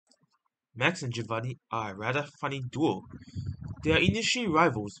Max and Giovanni are a rather funny duo. They are initially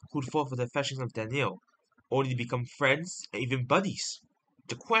rivals who'd fall for the affections of Danielle, only to become friends and even buddies.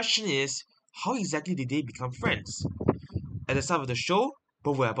 The question is, how exactly did they become friends? At the start of the show,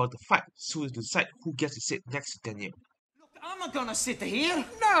 both were about to fight, so to decide who gets to sit next to Danielle. I'm not gonna sit here.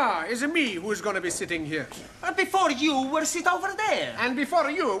 No, it's me who's gonna be sitting here. Before you were sit over there. And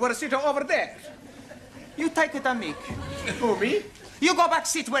before you were sitting over there. You take it, Mick. Who, me? You go back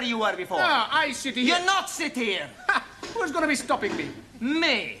sit where you were before. No, I sit here. You not sit here. Ha! Who's gonna be stopping me?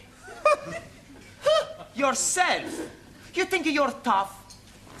 Me. Yourself. You think you're tough?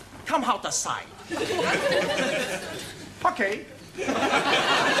 Come out the side. Okay.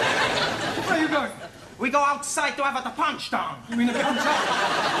 Where are you going? We go outside to have a punch down. You mean a punch up?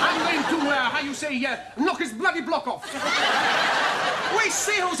 I'm going to, how you say, knock his bloody block off. We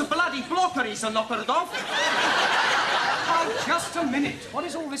see whose bloody blocker is knockered off. Oh, just a minute. What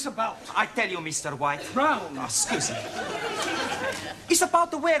is all this about? I tell you, Mr. White. Brown. Oh, excuse me. It's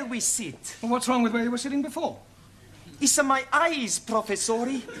about where we sit. Well, what's wrong with where you were sitting before? It's my eyes,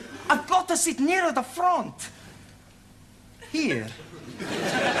 Professori. I've got to sit nearer the front. Here.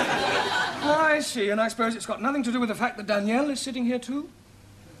 I see, and I suppose it's got nothing to do with the fact that Danielle is sitting here too?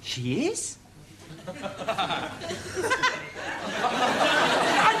 She is? I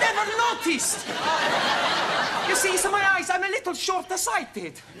never noticed. You see, it's my eyes. I'm a little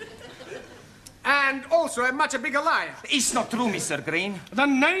short-sighted. And also a much bigger liar. It's not true, Mr. Green. The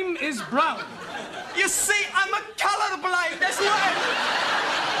name is Brown. You see, I'm a colorblind as well.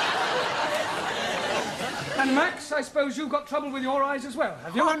 And Max, I suppose you've got trouble with your eyes as well,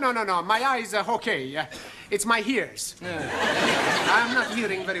 have you? Oh, no. My eyes are okay. It's my ears. I'm not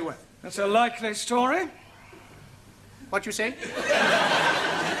hearing very well. That's a likely story. What you say?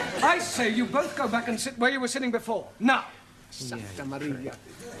 I say you both go back and sit where you were sitting before. Now. Santa Maria.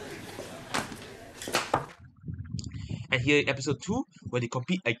 And here in episode 2, where they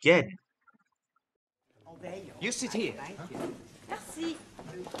compete again. You sit here. Merci.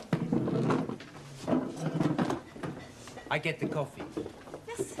 I get the coffee.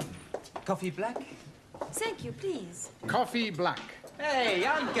 Yes. Coffee black? Thank you, please. Coffee black. Hey,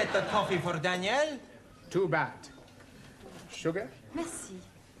 I'll get the coffee for Danielle. Too bad. Sugar? Merci.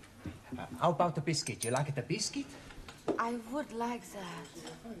 How about the biscuit? You like the biscuit? I would like that.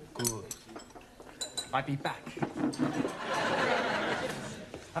 Good. I'll be back.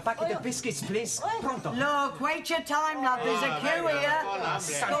 A packet of biscuits, please. Pronto. Look, wait your time, love. There's a queue here.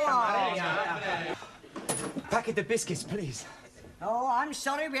 Go on. Packet of biscuits, please. Oh, I'm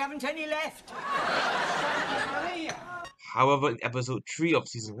sorry, we haven't any left. However, in episode 3 of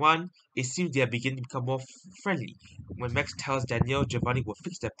season 1, it seems they are beginning to become more friendly when Max tells Danielle Giovanni will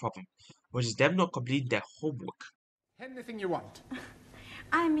fix their problem, which is them not completing their homework. Anything you want.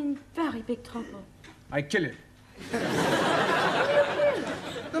 I'm in very big trouble. I kill him.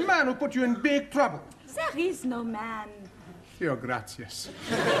 The man who put you in big trouble. There is no man. Your gracias.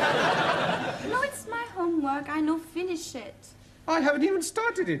 No, it's my homework. I know finish it. I haven't even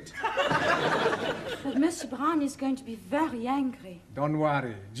started it. But Monsieur Brown is going to be very angry. Don't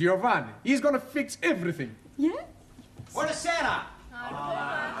worry. Giovanni, he's gonna fix everything. Yeah? Buonasera.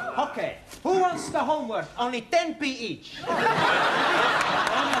 Okay. Who wants the homework? Only 10p each.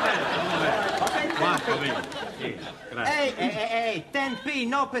 Hey, 10p,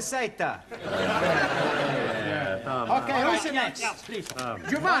 no peseta. Okay, who's the next? Please.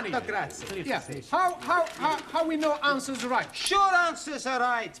 Giovanni. Grazie. Yeah. How we know answers right? Sure answers are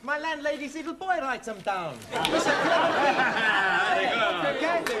right. My landlady's little boy writes them down.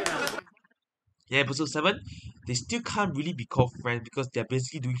 Okay. In episode 7, they still can't really be called friends because they're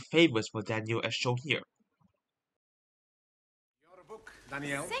basically doing favors for Danielle as shown here. Your book,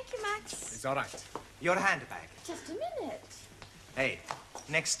 Danielle. Thank you, Max. It's all right. Your handbag. Just a minute. Hey,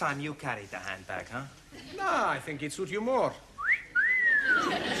 next time you carry the handbag, huh? No, I think it suits you more.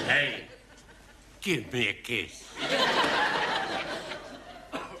 Hey, give me a kiss.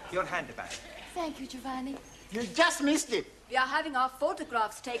 Your handbag. Thank you, Giovanni. You just missed it. We are having our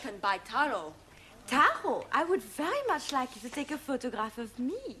photographs taken by Taro. Taro, I would very much like you to take a photograph of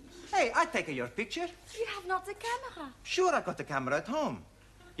me. Hey, I take your picture. You have not the camera. Sure, I got the camera at home.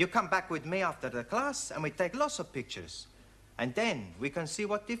 You come back with me after the class and we take lots of pictures. And then we can see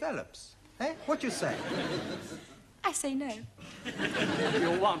what develops. Hey, what you say? I say no.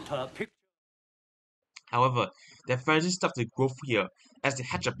 You want a picture? However, their friendship starts to grow here as they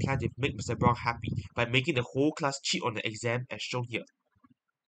hatch a plan to make Mr. Brown happy by making the whole class cheat on the exam as shown here.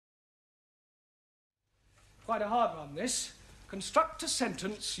 Quite a hard one, this. Construct a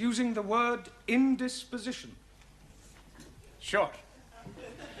sentence using the word indisposition. Sure.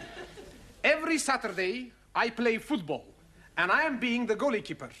 Every Saturday, I play football, and I am being the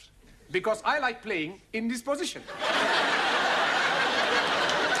goalkeeper, because I like playing in this position.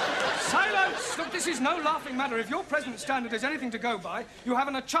 Silence! Look, this is no laughing matter. If your present standard is anything to go by, you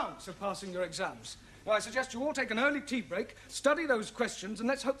haven't a chance of passing your exams. Now, I suggest you all take an early tea break, study those questions, and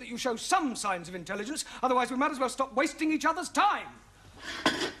let's hope that you show some signs of intelligence. Otherwise, we might as well stop wasting each other's time.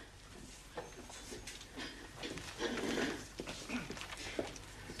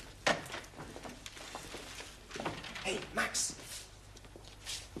 Hey, Max.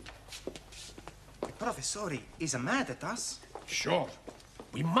 The professor is mad at us. Sure.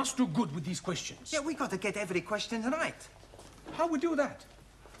 We must do good with these questions. Yeah, we got to get every question right. How we do that?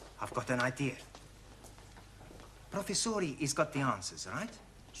 I've got an idea. Professori has got the answers, right?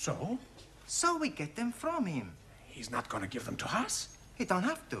 So? So we get them from him. He's not going to give them to us? He don't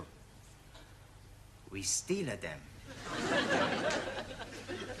have to. We steal them.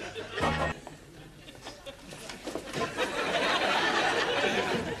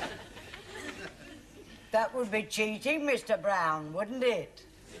 That would be cheating, Mr. Brown, wouldn't it?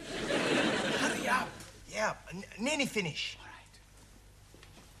 Hurry up. Yeah, nearly finish. All right.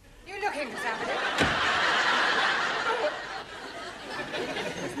 You looking for somebody?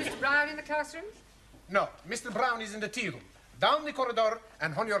 Is Mr. Brown in the classroom? No, Mr. Brown is in the tea room. Down the corridor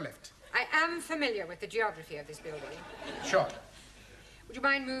and on your left. I am familiar with the geography of this building. Sure. Would you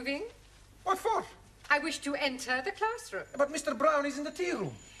mind moving? What for? I wish to enter the classroom. But Mr. Brown is in the tea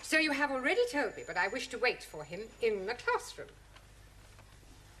room. So you have already told me, but I wish to wait for him in the classroom.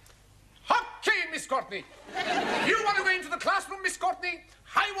 Okay, Miss Courtney. If you want to go into the classroom, Miss Courtney,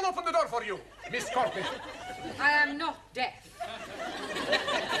 I will open the door for you, Miss Courtney. I am not deaf.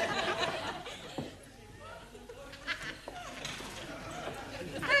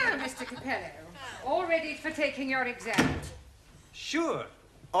 Ah, Mr. Capello, all ready for taking your exam? Sure,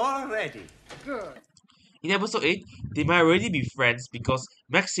 all ready. Good. In episode 8, they might already be friends because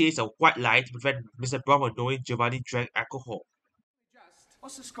Max says a white lie to prevent Mr. Brown from knowing Giovanni drank alcohol.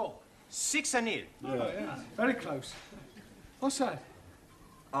 What's the score? 6-0. Yeah. Very close. What's that?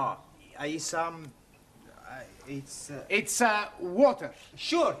 It's water.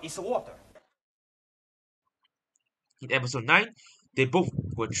 Sure, it's water. In episode 9, they both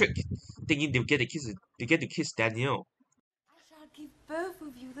were tricked, thinking they get to kiss Danielle. I shall give both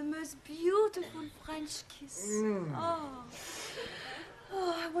of you the most beautiful French kiss.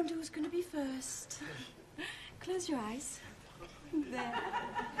 Oh, I wonder who's going to be first. Close your eyes. There.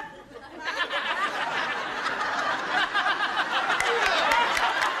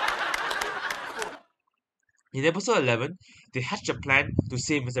 In episode 11, they hatched a plan to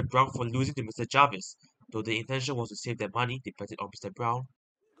save Mr. Brown from losing to Mr. Jarvis. Though the intention was to save their money, they bet it on Mr. Brown.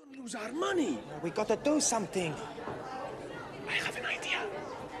 We're going to lose our money. We got to do something. I have an idea.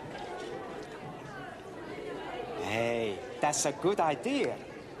 Hey, that's a good idea.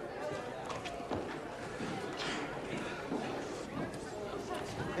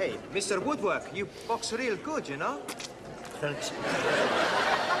 Hey, Mr. Woodwork, you box real good, you know? Thanks.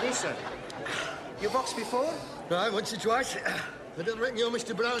 Listen, you boxed before? Right, once or twice. I don't reckon your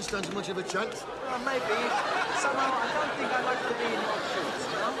Mr. Brown stands much of a chance. Well, maybe. Somehow, I don't think I like to be in your shoes,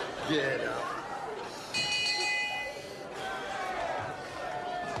 you know? Yeah, no.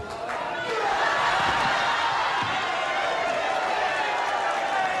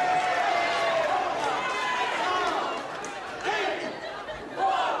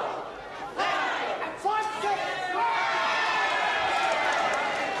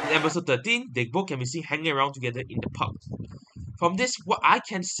 In episode 13, they both can be seen hanging around together in the pub. From this, what I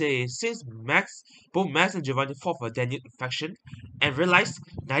can say is, since both Max and Giovanni fought for Danielle's affection and realized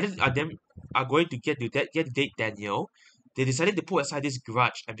neither of them are going to get to date Danielle, they decided to put aside this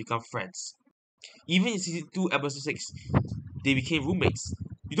grudge and become friends. Even in season 2, episode 6, they became roommates.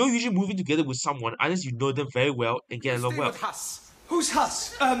 You don't usually move in together with someone unless you know them very well and get along well. Stay with us. Who's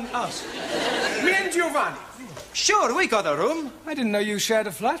us? Us. Me and Giovanni. Sure, we got a room. I didn't know you shared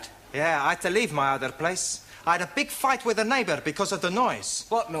a flat. Yeah, I had to leave my other place. I had a big fight with a neighbor because of the noise.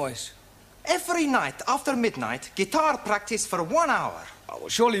 What noise? Every night after midnight, guitar practice for 1 hour. Oh, well,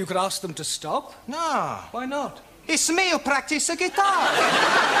 surely you could ask them to stop. No. Why not? It's me who practice the guitar.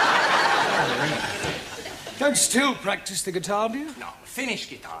 Don't still practice the guitar, do you? No, finish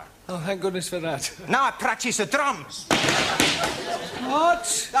guitar. Oh, thank goodness for that. Now I practice the drums.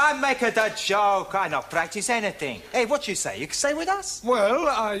 What? I make it a joke. I don't practice anything. Hey, what you say? You can stay with us? Well,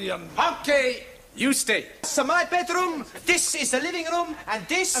 Okay, you stay. So my bedroom, this is the living room, and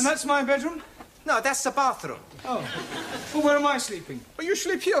this... And that's my bedroom? No, that's the bathroom. Oh. Well, where am I sleeping? Well, you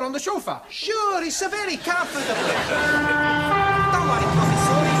sleep here on the sofa. Sure, it's a very comfortable. Don't worry,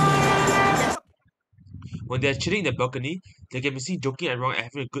 Professor. When they are chilling in the balcony, they can be seen joking around and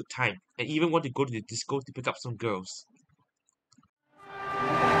having a good time, and even want to go to the disco to pick up some girls.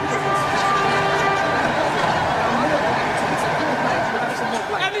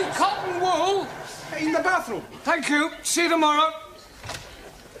 Any cotton wool? In the bathroom. Thank you. See you tomorrow.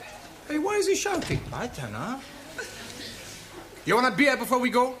 Hey, why is he shouting? I don't know. You want a beer before we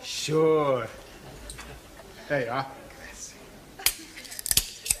go? Sure. There you are.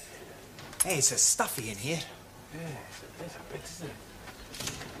 Hey, it's a stuffy in here. That's a bit, isn't it?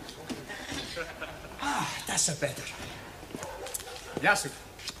 Ah, that's a better. Yes.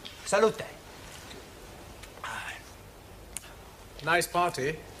 Salute. Nice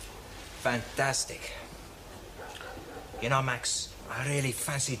party. Fantastic. You know, Max, I really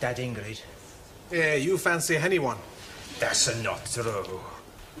fancy that Ingrid. Yeah, you fancy anyone. That's not true.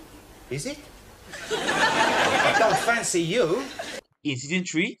 Is it? I don't fancy you. In season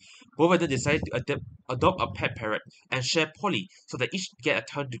 3, both of them decided to adopt a pet parrot and share Polly so that each get a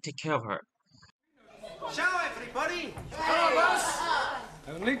turn to take care of her. Ciao, everybody. Hello, boss.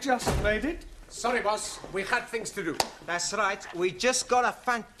 Only just made it. Sorry, boss. We had things to do. That's right. We just got a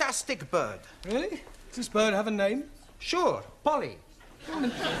fantastic bird. Really? Does this bird have a name? Sure, Polly.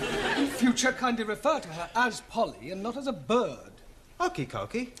 In future, kindly refer to her as Polly and not as a bird. Okie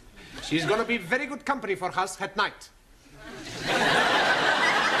dokie. She's gonna be very good company for us at night.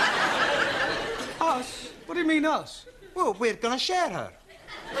 Us? What do you mean, us? Well, we're gonna share her.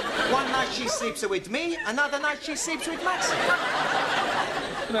 One night she sleeps with me, another night she sleeps with Maxim.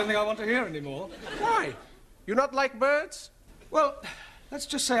 I don't think I want to hear anymore. Why? You not like birds? Well, let's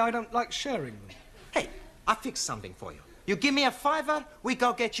just say I don't like sharing them. Hey, I fixed something for you. You give me a $5, we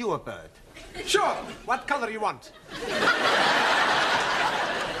go get you a bird. Sure. What color you want?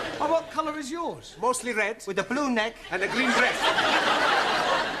 Oh, what colour is yours? Mostly red. With a blue neck. And a green dress.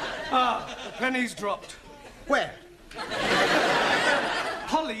 Ah, the penny's dropped. Where?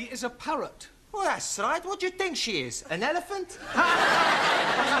 Polly is a parrot. Well, that's right. What do you think she is? An elephant?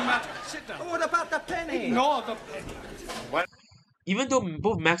 Doesn't matter. Sit down. What about the penny? Ignore the penny. Even though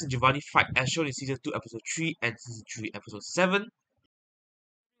both Max and Giovanni fight as shown in season 2 episode 3 and season 3 episode 7,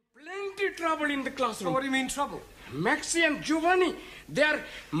 Plenty trouble in the classroom. What do you mean trouble? Maxi and Giovanni, they are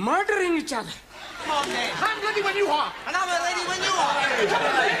murdering each other. Come on, then. I'm ready when you are. And I'm ready when you are.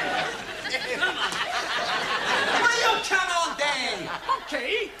 Will you come on, then?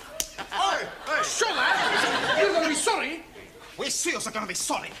 Okay. Oh, sure, lad. You're gonna be sorry. We seals are gonna be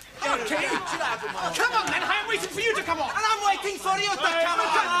sorry. Okay. Come on, then. I'm waiting for you to come on. And I'm waiting for you to come on.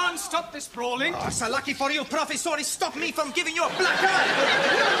 Come on, stop this brawling. Oh, so lucky for you, Professor, he stopped me from giving you a black eye.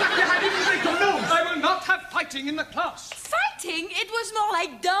 I will not have fighting in the class. Fighting? It was more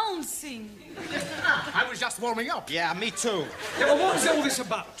like dancing. I was just warming up. Yeah, me too. Yeah, well, what is all this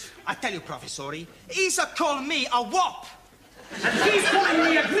about? I tell you, Professor, he's called me a wop. And he's calling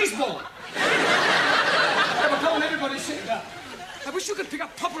me a greaseball. Yeah, well, come on, everybody sit down. I wish you could pick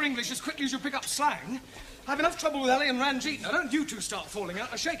up proper English as quickly as you pick up slang. I've enough trouble with Ellie and Ranjit. Now, don't you two start falling out.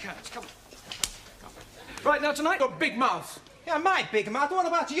 Now, shake hands. Come on. Right, now, tonight... Your big mouth. Yeah, my big mouth. What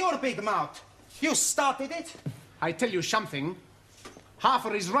about your big mouth? You started it. I tell you something.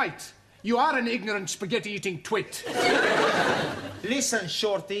 Harfer is right. You are an ignorant spaghetti-eating twit. Listen,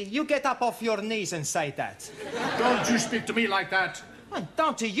 Shorty, you get up off your knees and say that. Don't you speak to me like that. And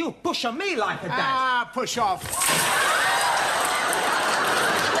don't you push on me like that. Ah, push off.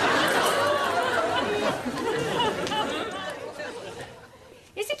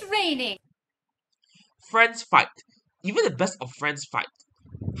 Is it raining? friends fight. Even the best of friends fight.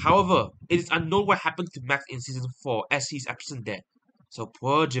 However, it is unknown what happened to Max in season 4 as he is absent there. So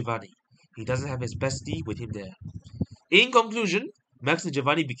poor Giovanni. He doesn't have his bestie with him there. In conclusion, Max and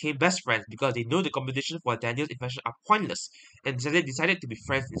Giovanni became best friends because they know the competition for Daniel's invention are pointless and decided to be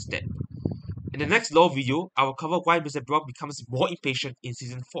friends instead. In the next lore video, I will cover why Mr. Brock becomes more impatient in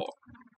season 4.